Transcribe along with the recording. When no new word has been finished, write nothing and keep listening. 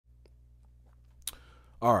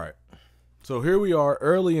All right. So here we are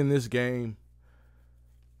early in this game.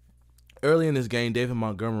 Early in this game, David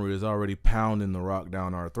Montgomery is already pounding the rock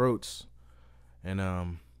down our throats. And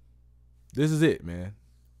this is it, man.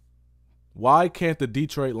 Why can't the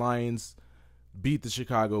Detroit Lions beat the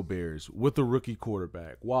Chicago Bears with a rookie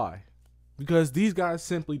quarterback? Why? Because these guys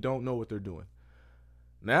simply don't know what they're doing.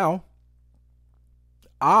 Now,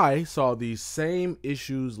 I saw these same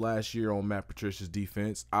issues last year on Matt Patricia's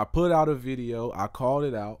defense. I put out a video. I called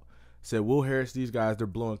it out. Said, Will Harris, these guys, they're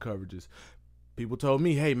blowing coverages. People told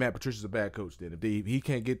me, hey, Matt Patricia's a bad coach then.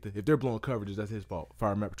 If they're blowing coverages, that's his fault.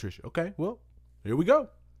 Fire Matt Patricia. Okay, well, here we go.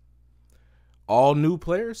 All new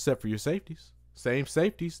players except for your safeties. Same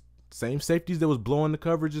safeties that was blowing the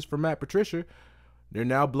coverages for Matt Patricia. They're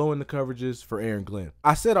now blowing the coverages for Aaron Glenn.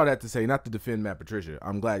 I said all that to say, not to defend Matt Patricia.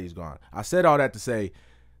 I'm glad he's gone. I said all that to say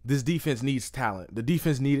this defense needs talent. The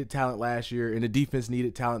defense needed talent last year, and the defense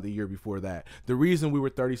needed talent the year before that. The reason we were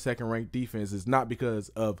 32nd ranked defense is not because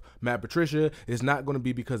of Matt Patricia. It's not going to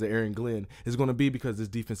be because of Aaron Glenn. It's going to be because this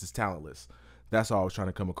defense is talentless. That's all I was trying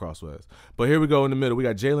to come across with. But here we go in the middle. We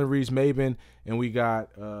got Jalen Reeves-Maybin, and we got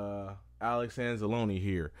Alex Anzalone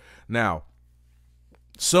here. Now,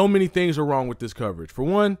 so many things are wrong with this coverage. For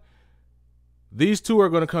one, these two are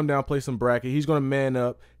going to come down, play some bracket. He's going to man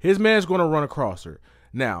up. His man's going to run a crosser.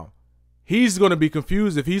 Now, he's going to be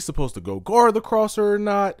confused if he's supposed to go guard the crosser or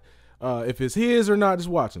not, if it's his or not. Just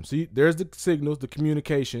watch him. See, there's the signals, the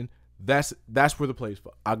communication. That's where the play's.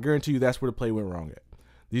 I guarantee you that's where the play went wrong at.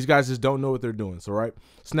 These guys just don't know what they're doing. So, right,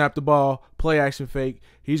 snap the ball, play action fake.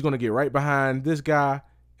 He's going to get right behind this guy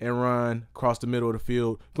and run across the middle of the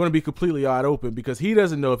field. Going to be completely wide open because he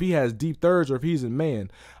doesn't know if he has deep thirds or if he's in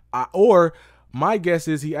man. Or my guess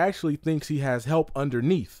is he actually thinks he has help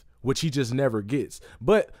underneath, which he just never gets.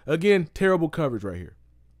 But, again, terrible coverage right here.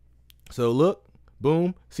 So, look,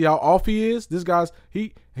 boom. See how off he is? This guy's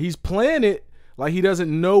he's playing it like he doesn't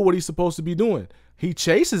know what he's supposed to be doing. He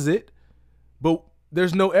chases it, but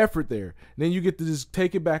there's no effort there. Then you get to just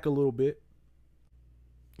take it back a little bit.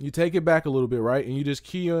 You take it back a little bit, right? And you just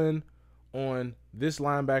key in on this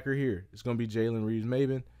linebacker here. It's going to be Jalen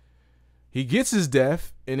Reeves-Maybin. He gets his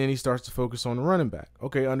depth, and then he starts to focus on the running back.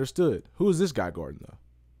 Okay, understood. Who is this guy guarding, though?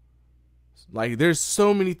 Like, there's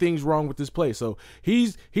so many things wrong with this play. So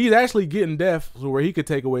he's actually getting depth so where he could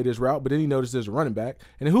take away this route, but then he noticed there's a running back.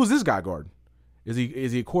 And who's this guy guarding? Is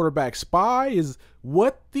he a quarterback spy?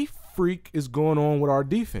 What the freak is going on with our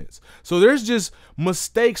defense? So there's just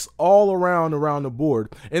mistakes all around the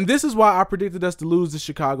board. And this is why I predicted us to lose the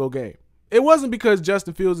Chicago game. It wasn't because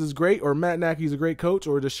Justin Fields is great or Matt Nagy's a great coach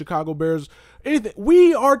or the Chicago Bears, anything.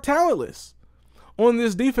 We are talentless on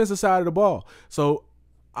this defensive side of the ball. So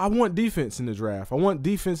I want defense in the draft.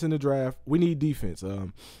 We need defense.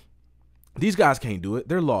 These guys can't do it.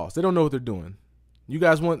 They're lost. They don't know what they're doing. You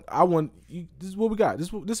guys want, this is what we got.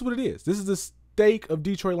 This is what it is. This is the stake of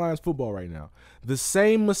Detroit Lions football right now. The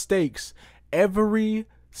same mistakes every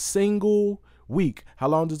single week. How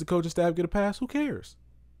long does the coaching staff get a pass? Who cares?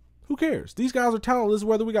 Who cares? These guys are talentless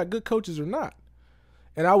whether we got good coaches or not.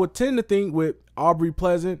 And I would tend to think with Aubrey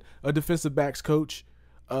Pleasant, a defensive backs coach,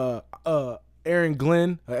 Aaron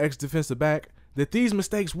Glenn, an ex-defensive back, that these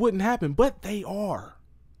mistakes wouldn't happen, but they are.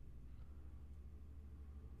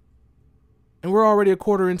 And we're already a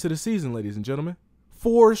quarter into the season, ladies and gentlemen.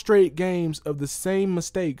 4 straight games of the same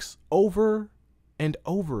mistakes over and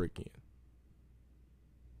over again.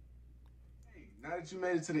 Hey, now that you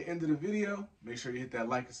made it to the end of the video, make sure you hit that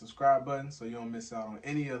like and subscribe button so you don't miss out on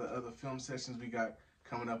any of the other film sessions we got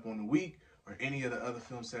coming up on the week or any of the other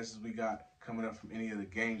film sessions we got coming up from any of the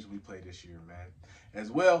games we played this year, man. As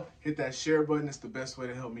well, hit that share button. It's the best way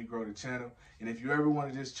to help me grow the channel. And if you ever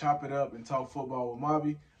want to just chop it up and talk football with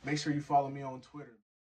Mobby, make sure you follow me on Twitter.